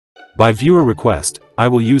By viewer request, I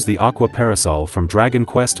will use the Aqua Parasol from Dragon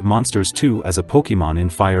Quest Monsters 2 as a Pokémon in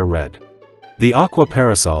Fire Red. The Aqua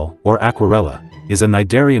Parasol, or Aquarella, is a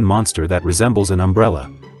cnidarian monster that resembles an umbrella,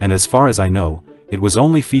 and as far as I know, it was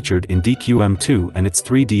only featured in DQM2 and its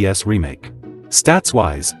 3DS remake.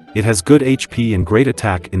 Stats-wise, it has good HP and great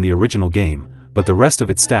attack in the original game, but the rest of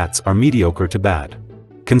its stats are mediocre to bad.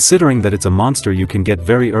 Considering that it's a monster you can get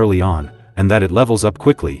very early on, and that it levels up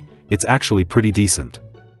quickly, it's actually pretty decent.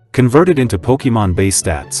 Converted into Pokémon base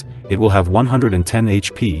stats, it will have 110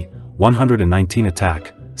 HP, 119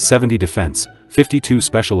 attack, 70 defense, 52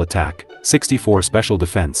 special attack, 64 special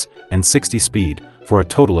defense, and 60 speed, for a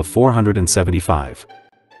total of 475.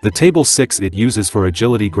 The table 6 it uses for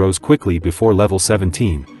agility grows quickly before level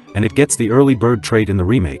 17, and it gets the early bird trait in the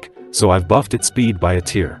remake, so I've buffed its speed by a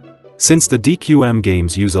tier. Since the DQM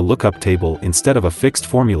games use a lookup table instead of a fixed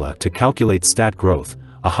formula to calculate stat growth,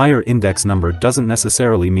 a higher index number doesn't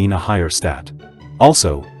necessarily mean a higher stat.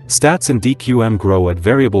 Also, stats in DQM grow at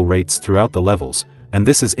variable rates throughout the levels, and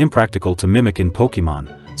this is impractical to mimic in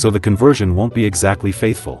Pokémon, so the conversion won't be exactly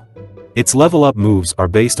faithful. Its level-up moves are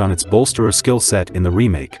based on its Bolsterer skill set in the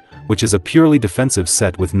remake, which is a purely defensive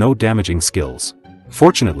set with no damaging skills.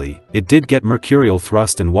 Fortunately, it did get Mercurial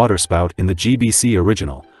Thrust and Water Spout in the GBC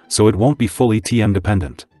original, so it won't be fully TM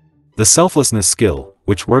dependent. The Selflessness skill,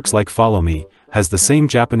 which works like Follow Me, has the same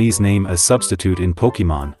Japanese name as Substitute in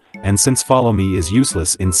Pokémon, and since Follow Me is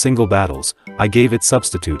useless in single battles, I gave it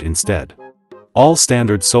Substitute instead. All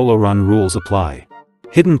standard solo run rules apply.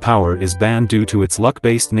 Hidden Power is banned due to its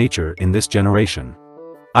luck-based nature in this generation.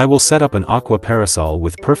 I will set up an Aqua Parasol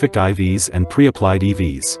with perfect IVs and pre-applied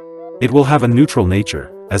EVs. It will have a neutral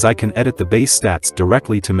nature, as I can edit the base stats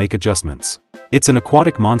directly to make adjustments. It's an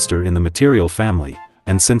aquatic monster in the material family,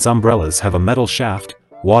 and since umbrellas have a metal shaft,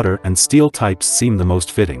 water and steel types seem the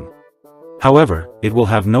most fitting. However, it will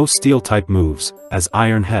have no steel-type moves, as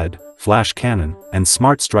Iron Head, Flash Cannon, and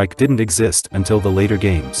Smart Strike didn't exist until the later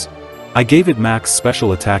games. I gave it max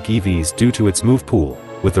special attack EVs due to its move pool,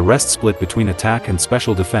 with the rest split between attack and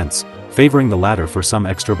special defense, favoring the latter for some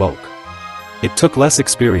extra bulk. It took less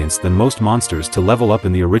experience than most monsters to level up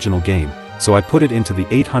in the original game, so I put it into the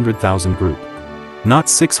 800,000 group. Not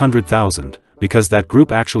 600,000, because that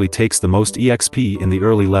group actually takes the most EXP in the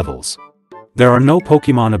early levels. There are no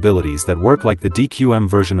Pokémon abilities that work like the DQM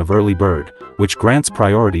version of Early Bird, which grants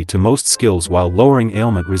priority to most skills while lowering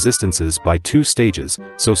ailment resistances by 2 stages,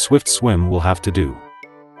 so Swift Swim will have to do.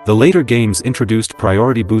 The later games introduced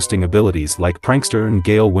priority boosting abilities like Prankster and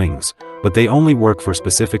Gale Wings, but they only work for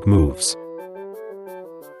specific moves.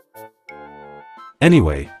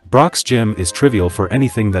 Anyway, Brock's Gym is trivial for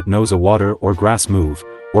anything that knows a water or grass move,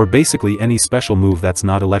 or basically any special move that's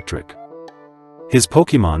not electric. His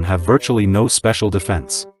Pokémon have virtually no special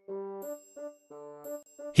defense.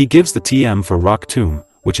 He gives the TM for Rock Tomb,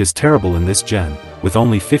 which is terrible in this gen, with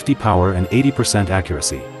only 50 power and 80%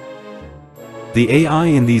 accuracy. The AI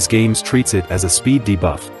in these games treats it as a speed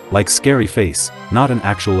debuff, like Scary Face, not an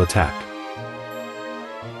actual attack.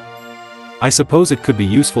 I suppose it could be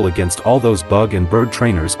useful against all those bug and bird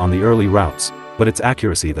trainers on the early routes, but its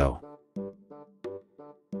accuracy though.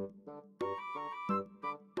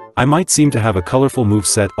 I might seem to have a colorful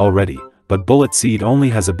moveset already, but Bullet Seed only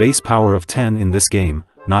has a base power of 10 in this game,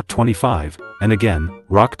 not 25, and again,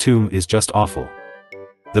 Rock Tomb is just awful.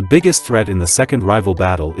 The biggest threat in the second rival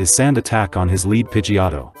battle is Sand Attack on his lead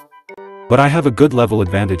Pidgeotto. But I have a good level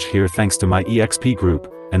advantage here thanks to my EXP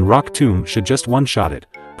group, and Rock Tomb should just one-shot it,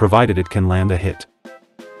 provided it can land a hit.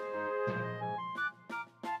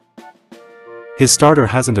 His starter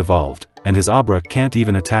hasn't evolved, and his Abra can't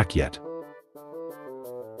even attack yet.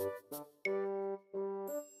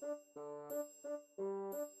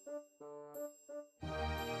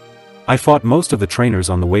 I fought most of the trainers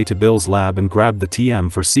on the way to Bill's lab and grabbed the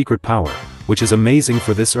TM for secret power, which is amazing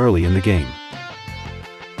for this early in the game.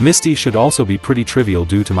 Misty should also be pretty trivial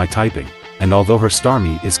due to my typing, and although her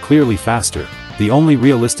Starmie is clearly faster, the only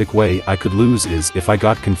realistic way I could lose is if I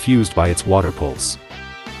got confused by its water pulse.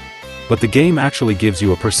 But the game actually gives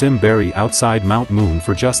you a Persim Berry outside Mount Moon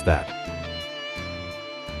for just that.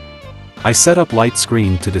 I set up Light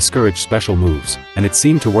Screen to discourage special moves, and it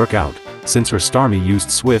seemed to work out, since her Starmie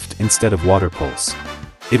used Swift instead of Water Pulse.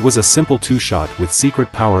 It was a simple 2-shot with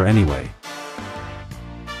secret power anyway.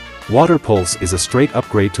 Water Pulse is a straight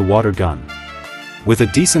upgrade to Water Gun. With a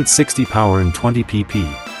decent 60 power and 20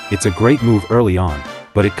 pp, it's a great move early on,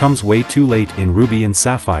 but it comes way too late in Ruby and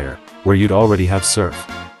Sapphire, where you'd already have Surf.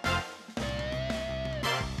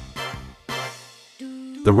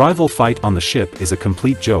 The rival fight on the ship is a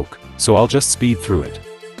complete joke, so I'll just speed through it.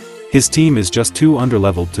 His team is just too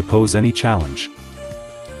underleveled to pose any challenge.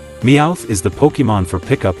 Meowth is the Pokémon for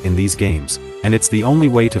pickup in these games, and it's the only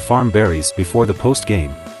way to farm berries before the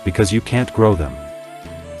post-game, because you can't grow them.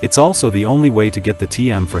 It's also the only way to get the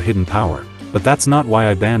TM for hidden power, but that's not why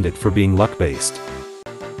I banned it for being luck-based.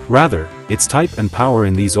 Rather, its type and power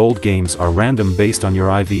in these old games are random based on your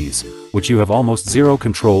IVs, which you have almost zero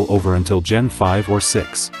control over until Gen 5 or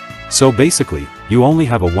 6. So basically, you only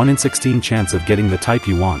have a 1 in 16 chance of getting the type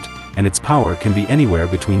you want, and its power can be anywhere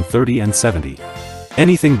between 30 and 70.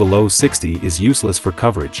 Anything below 60 is useless for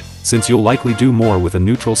coverage, since you'll likely do more with a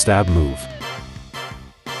neutral stab move.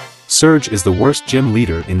 Surge is the worst gym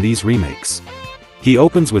leader in these remakes. He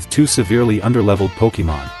opens with 2 severely underleveled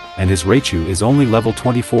Pokémon, and his Raichu is only level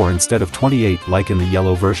 24 instead of 28 like in the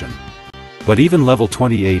yellow version. But even level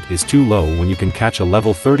 28 is too low when you can catch a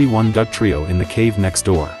level 31 Dugtrio in the cave next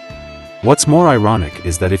door. What's more ironic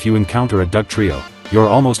is that if you encounter a Dugtrio, you're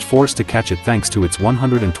almost forced to catch it thanks to its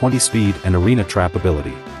 120 speed and arena trap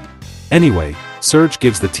ability. Anyway, Surge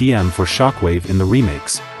gives the TM for Shockwave in the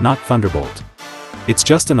remakes, not Thunderbolt. It's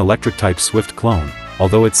just an electric-type Swift clone,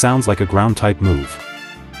 although it sounds like a ground-type move.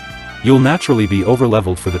 You'll naturally be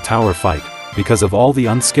overleveled for the tower fight, because of all the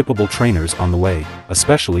unskippable trainers on the way,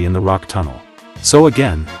 especially in the rock tunnel. So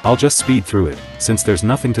again, I'll just speed through it, since there's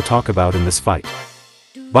nothing to talk about in this fight.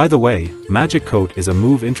 By the way, Magic Coat is a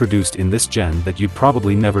move introduced in this gen that you'd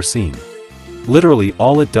probably never seen. Literally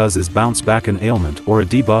all it does is bounce back an ailment or a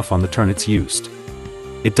debuff on the turn it's used.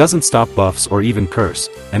 It doesn't stop buffs or even curse,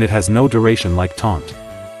 and it has no duration like Taunt.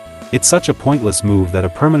 It's such a pointless move that a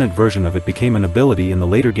permanent version of it became an ability in the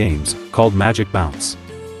later games, called Magic Bounce.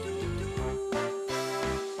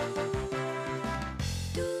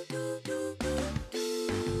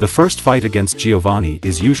 The first fight against Giovanni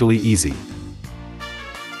is usually easy.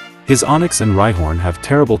 His Onix and Rhyhorn have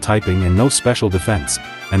terrible typing and no special defense,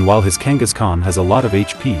 and while his Kangaskhan has a lot of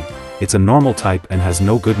HP, it's a normal type and has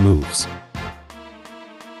no good moves.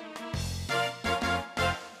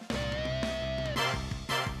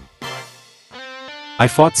 I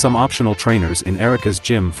fought some optional trainers in Erica's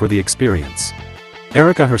gym for the experience.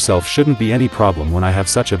 Erica herself shouldn't be any problem when I have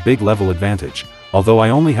such a big level advantage, although I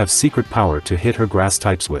only have secret power to hit her grass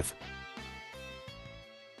types with.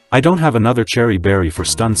 I don't have another Cherry Berry for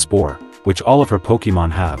Stun Spore, which all of her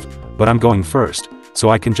Pokémon have, but I'm going first, so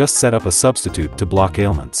I can just set up a substitute to block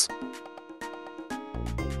ailments.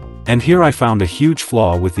 And here I found a huge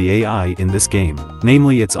flaw with the AI in this game,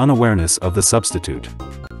 namely its unawareness of the substitute.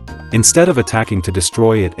 Instead of attacking to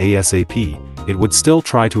destroy it ASAP, it would still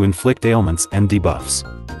try to inflict ailments and debuffs.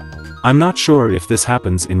 I'm not sure if this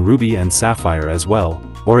happens in Ruby and Sapphire as well,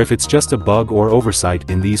 or if it's just a bug or oversight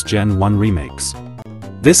in these Gen 1 remakes.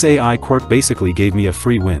 This AI quirk basically gave me a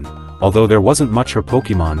free win, although there wasn't much her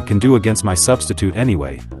Pokémon can do against my substitute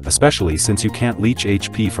anyway, especially since you can't leech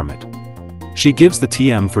HP from it. She gives the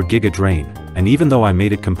TM for Giga Drain, and even though I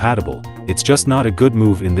made it compatible, it's just not a good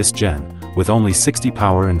move in this gen, with only 60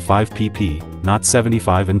 power and 5 PP, not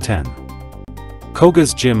 75 and 10.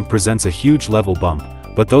 Koga's gym presents a huge level bump,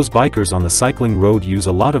 but those bikers on the cycling road use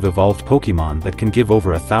a lot of evolved Pokémon that can give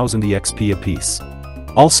over 1000 EXP apiece.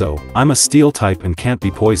 Also, I'm a steel type and can't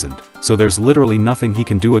be poisoned, so there's literally nothing he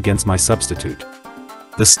can do against my substitute.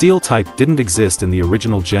 The steel type didn't exist in the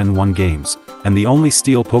original Gen 1 games, and the only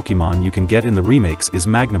steel Pokémon you can get in the remakes is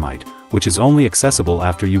Magnemite, which is only accessible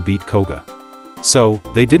after you beat Koga. So,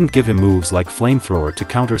 they didn't give him moves like Flamethrower to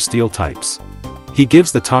counter steel types. He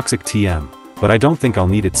gives the Toxic TM, but I don't think I'll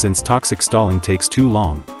need it since Toxic stalling takes too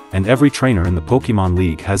long, and every trainer in the Pokémon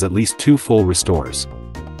League has at least 2 full restores.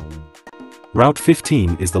 Route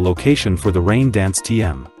 15 is the location for the Rain Dance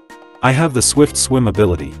TM. I have the Swift Swim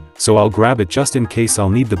ability, so I'll grab it just in case I'll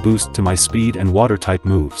need the boost to my speed and water type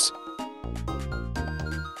moves.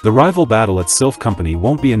 The rival battle at Sylph Company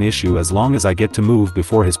won't be an issue as long as I get to move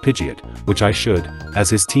before his Pidgeot, which I should, as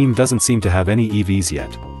his team doesn't seem to have any EVs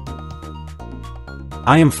yet.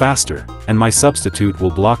 I am faster, and my substitute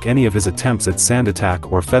will block any of his attempts at Sand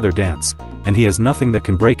Attack or Feather Dance, and he has nothing that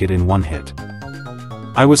can break it in one hit.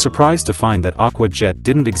 I was surprised to find that Aqua Jet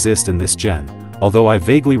didn't exist in this gen, although I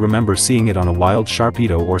vaguely remember seeing it on a wild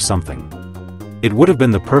Sharpedo or something. It would have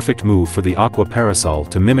been the perfect move for the Aqua Parasol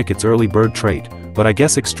to mimic its early bird trait, but I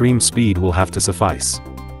guess extreme speed will have to suffice.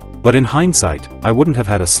 But in hindsight, I wouldn't have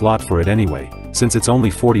had a slot for it anyway, since it's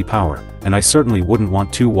only 40 power, and I certainly wouldn't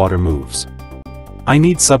want 2 water moves. I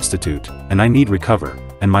need Substitute, and I need Recover,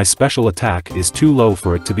 and my special attack is too low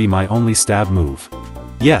for it to be my only stab move.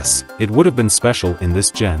 Yes, it would have been special in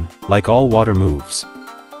this gen, like all water moves.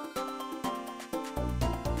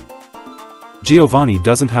 Giovanni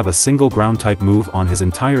doesn't have a single ground-type move on his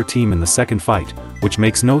entire team in the second fight, which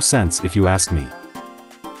makes no sense if you ask me.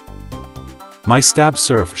 My stab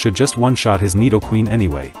surf should just one-shot his Nidoqueen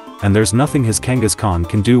anyway, and there's nothing his Kangaskhan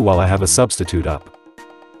can do while I have a substitute up.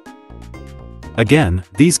 Again,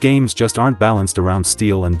 these games just aren't balanced around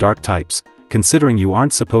steel and dark types, considering you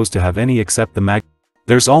aren't supposed to have any except the mag.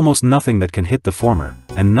 There's almost nothing that can hit the former,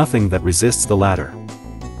 and nothing that resists the latter.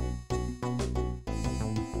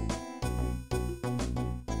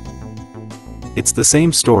 It's the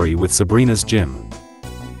same story with Sabrina's gym.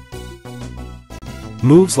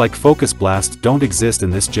 Moves like Focus Blast don't exist in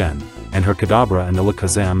this gen, and her Kadabra and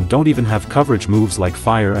Alakazam don't even have coverage moves like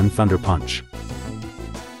Fire and Thunder Punch.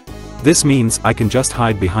 This means I can just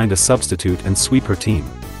hide behind a substitute and sweep her team.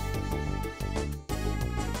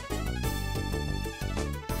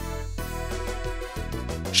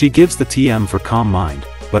 She gives the TM for Calm Mind,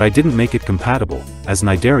 but I didn't make it compatible, as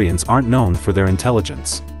cnidarians aren't known for their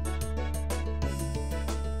intelligence.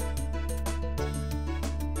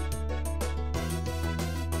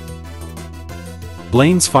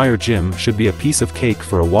 Blaine's Fire Gym should be a piece of cake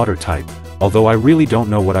for a water type, although I really don't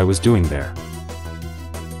know what I was doing there.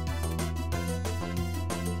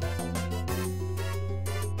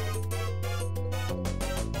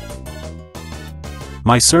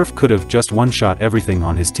 My Surf could have just one-shot everything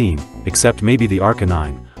on his team, except maybe the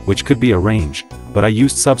Arcanine, which could be a range, but I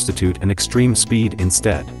used Substitute and Extreme Speed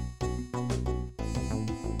instead.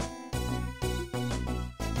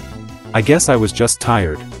 I guess I was just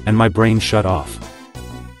tired, and my brain shut off.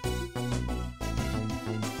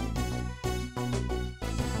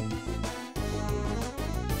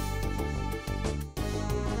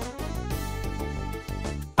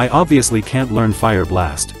 I obviously can't learn Fire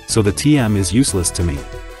Blast, so the TM is useless to me.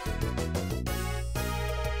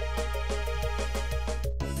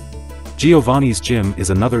 Giovanni's gym is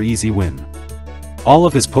another easy win. All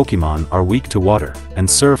of his Pokémon are weak to water, and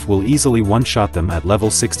Surf will easily one-shot them at level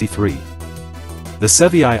 63. The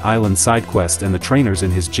Sevii Island side quest and the trainers in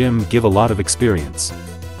his gym give a lot of experience.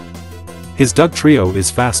 His Dugtrio is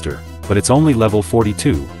faster, but it's only level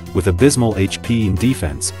 42, with abysmal HP and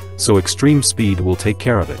defense, so Extreme Speed will take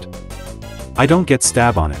care of it. I don't get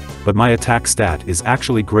stab on it, but my attack stat is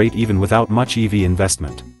actually great even without much EV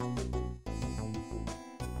investment.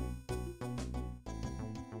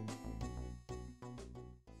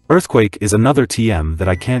 Earthquake is another TM that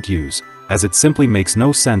I can't use, as it simply makes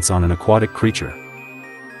no sense on an aquatic creature.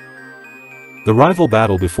 The rival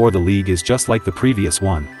battle before the league is just like the previous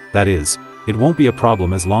one, that is, it won't be a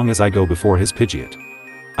problem as long as I go before his Pidgeot.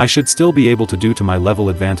 I should still be able to due to my level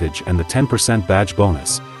advantage and the 10% badge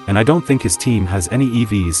bonus, and I don't think his team has any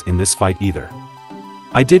EVs in this fight either.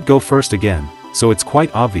 I did go first again, so it's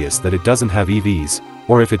quite obvious that it doesn't have EVs,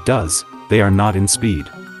 or if it does, they are not in speed.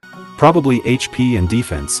 Probably HP and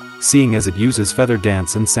defense, seeing as it uses Feather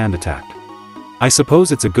Dance and Sand Attack. I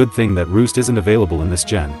suppose it's a good thing that Roost isn't available in this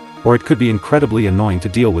gen, or it could be incredibly annoying to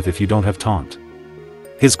deal with if you don't have Taunt.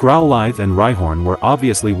 His Growlithe and Rhyhorn were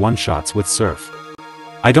obviously one-shots with Surf.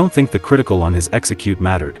 I don't think the critical on his Execute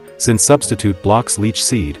mattered, since Substitute blocks Leech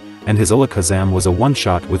Seed, and his Alakazam was a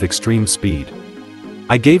one-shot with Extreme Speed.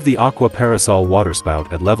 I gave the Aqua Parasol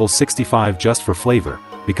Waterspout at level 65 just for flavor,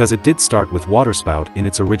 because it did start with Waterspout in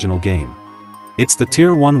its original game. It's the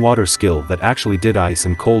Tier 1 water skill that actually did Ice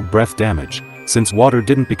and Cold Breath damage, since water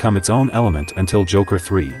didn't become its own element until Joker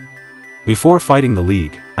 3. Before fighting the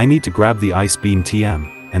League, I need to grab the Ice Beam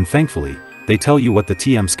TM, and thankfully, they tell you what the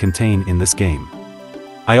TMs contain in this game.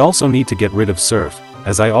 I also need to get rid of Surf,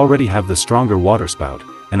 as I already have the stronger Waterspout,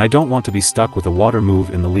 and I don't want to be stuck with a water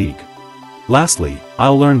move in the League. Lastly,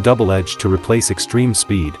 I'll learn Double Edge to replace Extreme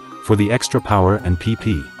Speed, for the extra power and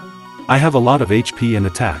PP. I have a lot of HP and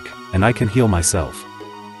attack, and I can heal myself.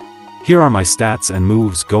 Here are my stats and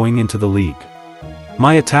moves going into the League.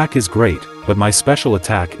 My attack is great, but my special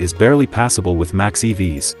attack is barely passable with max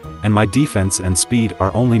EVs, and my defense and speed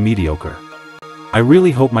are only mediocre. I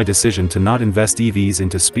really hope my decision to not invest EVs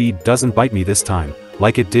into speed doesn't bite me this time,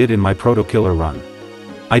 like it did in my Proto Killer run.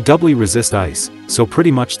 I doubly resist ice, so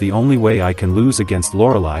pretty much the only way I can lose against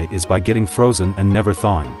Lorelei is by getting frozen and never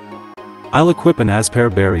thawing. I'll equip an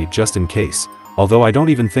Aspear Berry just in case, although I don't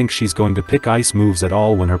even think she's going to pick ice moves at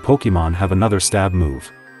all when her Pokémon have another stab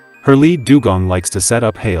move. Her lead Dugong likes to set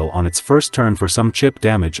up Hail on its first turn for some chip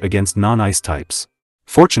damage against non-ice types.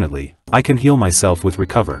 Fortunately, I can heal myself with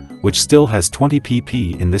Recover, which still has 20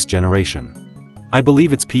 PP in this generation. I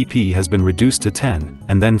believe its PP has been reduced to 10,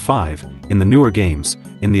 and then 5, in the newer games,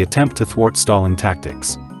 in the attempt to thwart stalling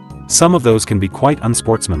tactics. Some of those can be quite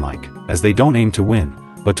unsportsmanlike, as they don't aim to win,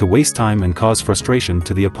 but to waste time and cause frustration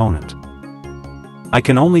to the opponent. I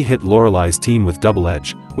can only hit Lorelei's team with Double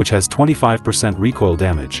Edge, which has 25% recoil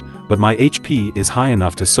damage, but my HP is high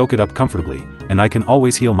enough to soak it up comfortably, and I can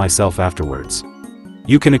always heal myself afterwards.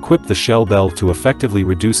 You can equip the Shell Bell to effectively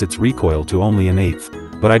reduce its recoil to only an eighth,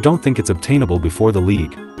 but I don't think it's obtainable before the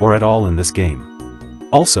League, or at all in this game.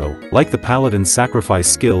 Also, like the Paladin's Sacrifice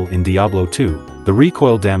skill in Diablo 2, the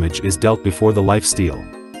recoil damage is dealt before the lifesteal.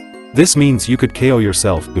 This means you could KO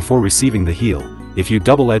yourself before receiving the heal, if you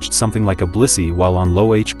double-edged something like a Blissey while on low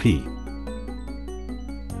HP.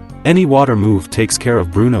 Any water move takes care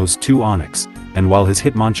of Bruno's 2 Onyx, and while his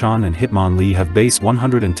Hitmonchan and Hitmonlee have base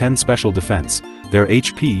 110 special defense, their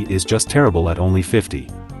HP is just terrible at only 50.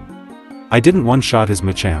 I didn't one-shot his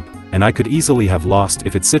Machamp, and I could easily have lost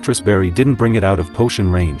if its Citrus Berry didn't bring it out of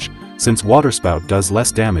potion range, since Water Spout does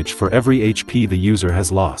less damage for every HP the user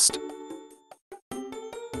has lost.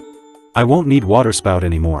 I won't need Water Spout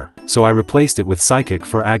anymore, so I replaced it with Psychic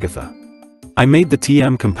for Agatha. I made the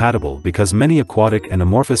TM compatible because many aquatic and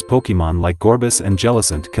amorphous Pokémon like Gorbis and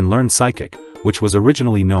Jellicent can learn Psychic, which was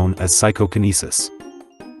originally known as Psychokinesis.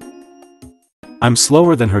 I'm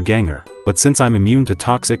slower than her Ganger, but since I'm immune to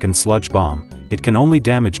Toxic and Sludge Bomb, it can only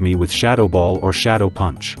damage me with Shadow Ball or Shadow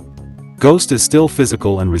Punch. Ghost is still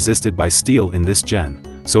physical and resisted by Steel in this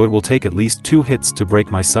gen, so it will take at least 2 hits to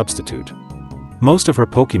break my substitute. Most of her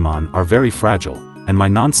Pokémon are very fragile, and my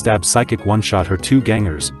non-stab Psychic one-shot her 2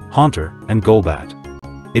 Gangers, Haunter, and Golbat.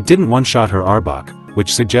 It didn't one-shot her Arbok,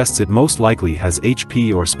 which suggests it most likely has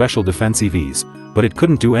HP or special defense EVs, but it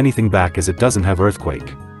couldn't do anything back as it doesn't have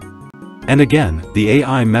Earthquake. And again, the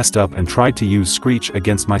AI messed up and tried to use Screech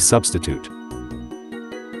against my substitute.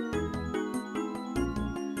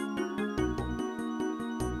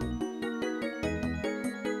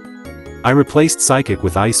 I replaced Psychic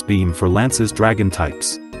with Ice Beam for Lance's Dragon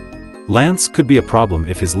types. Lance could be a problem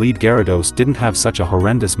if his lead Gyarados didn't have such a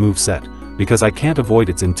horrendous moveset, because I can't avoid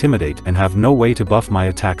its Intimidate and have no way to buff my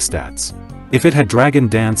attack stats. If it had Dragon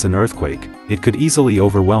Dance and Earthquake, it could easily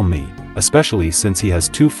overwhelm me, especially since he has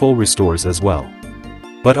 2 full restores as well.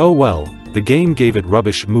 But oh well, the game gave it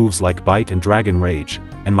rubbish moves like Bite and Dragon Rage,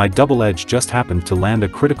 and my Double Edge just happened to land a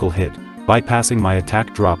critical hit, bypassing my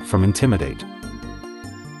attack drop from Intimidate.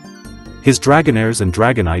 His Dragonairs and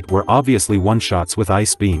Dragonite were obviously one-shots with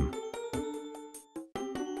Ice Beam.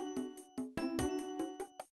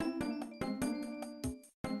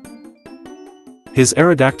 His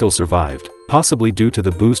Aerodactyl survived, possibly due to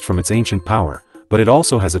the boost from its ancient power, but it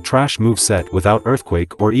also has a trash moveset without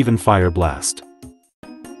Earthquake or even Fire Blast.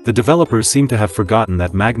 The developers seem to have forgotten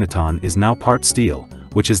that Magneton is now part Steel,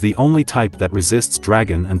 which is the only type that resists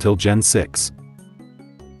Dragon until Gen 6.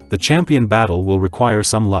 The champion battle will require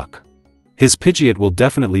some luck. His Pidgeot will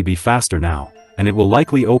definitely be faster now, and it will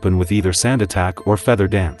likely open with either Sand Attack or Feather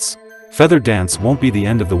Dance. Feather Dance won't be the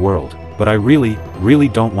end of the world, but I really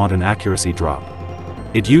don't want an accuracy drop.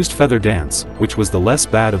 It used Feather Dance, which was the less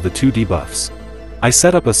bad of the 2 debuffs. I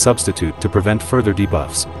set up a substitute to prevent further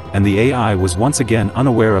debuffs, and the AI was once again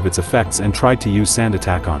unaware of its effects and tried to use Sand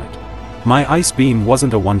Attack on it. My Ice Beam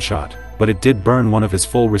wasn't a one-shot, but it did burn one of his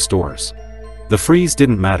full restores. The freeze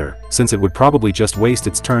didn't matter, since it would probably just waste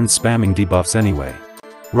its turn spamming debuffs anyway.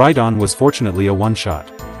 Rhydon was fortunately a one-shot.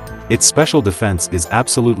 Its special defense is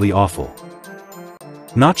absolutely awful.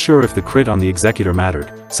 Not sure if the crit on the Executor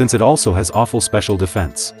mattered, since it also has awful special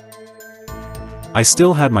defense. I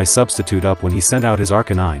still had my substitute up when he sent out his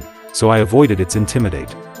Arcanine, so I avoided its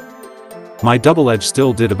Intimidate. My Double Edge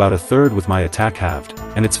still did about a third with my attack halved,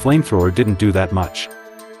 and its Flamethrower didn't do that much.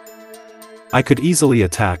 I could easily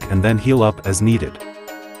attack and then heal up as needed.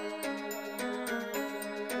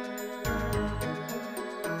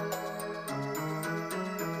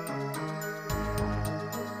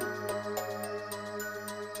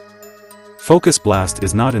 Focus Blast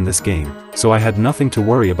is not in this game, so I had nothing to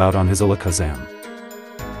worry about on his Alakazam.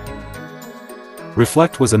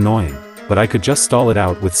 Reflect was annoying, but I could just stall it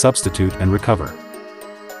out with Substitute and recover.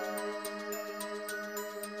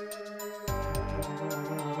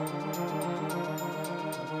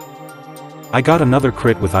 I got another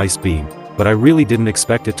crit with Ice Beam, but I really didn't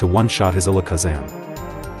expect it to one-shot his Alakazam.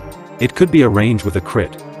 It could be a range with a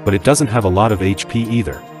crit, but it doesn't have a lot of HP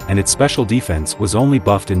either, and its special defense was only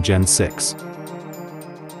buffed in Gen 6.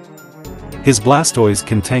 His Blastoise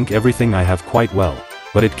can tank everything I have quite well,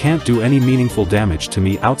 but it can't do any meaningful damage to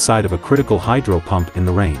me outside of a critical Hydro Pump in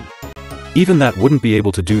the rain. Even that wouldn't be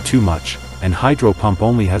able to do too much, and Hydro Pump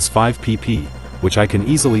only has 5 PP, which I can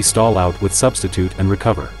easily stall out with Substitute and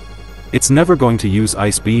recover. It's never going to use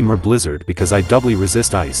Ice Beam or Blizzard because I doubly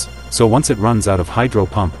resist ice, so once it runs out of Hydro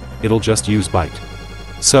Pump, it'll just use Bite.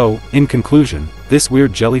 So, in conclusion, this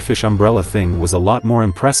weird jellyfish umbrella thing was a lot more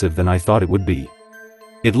impressive than I thought it would be.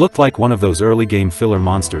 It looked like one of those early game filler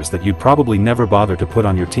monsters that you'd probably never bother to put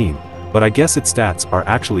on your team, but I guess its stats are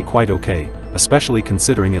actually quite okay, especially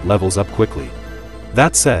considering it levels up quickly.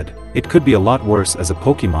 That said, it could be a lot worse as a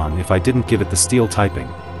Pokémon if I didn't give it the Steel typing.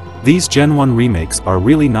 These Gen 1 remakes are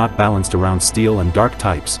really not balanced around Steel and Dark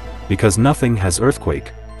types, because nothing has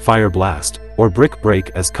Earthquake, Fire Blast, or Brick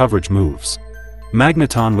Break as coverage moves.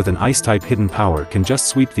 Magneton with an Ice-type hidden power can just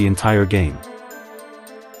sweep the entire game.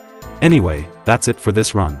 Anyway, that's it for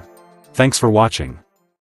this run. Thanks for watching.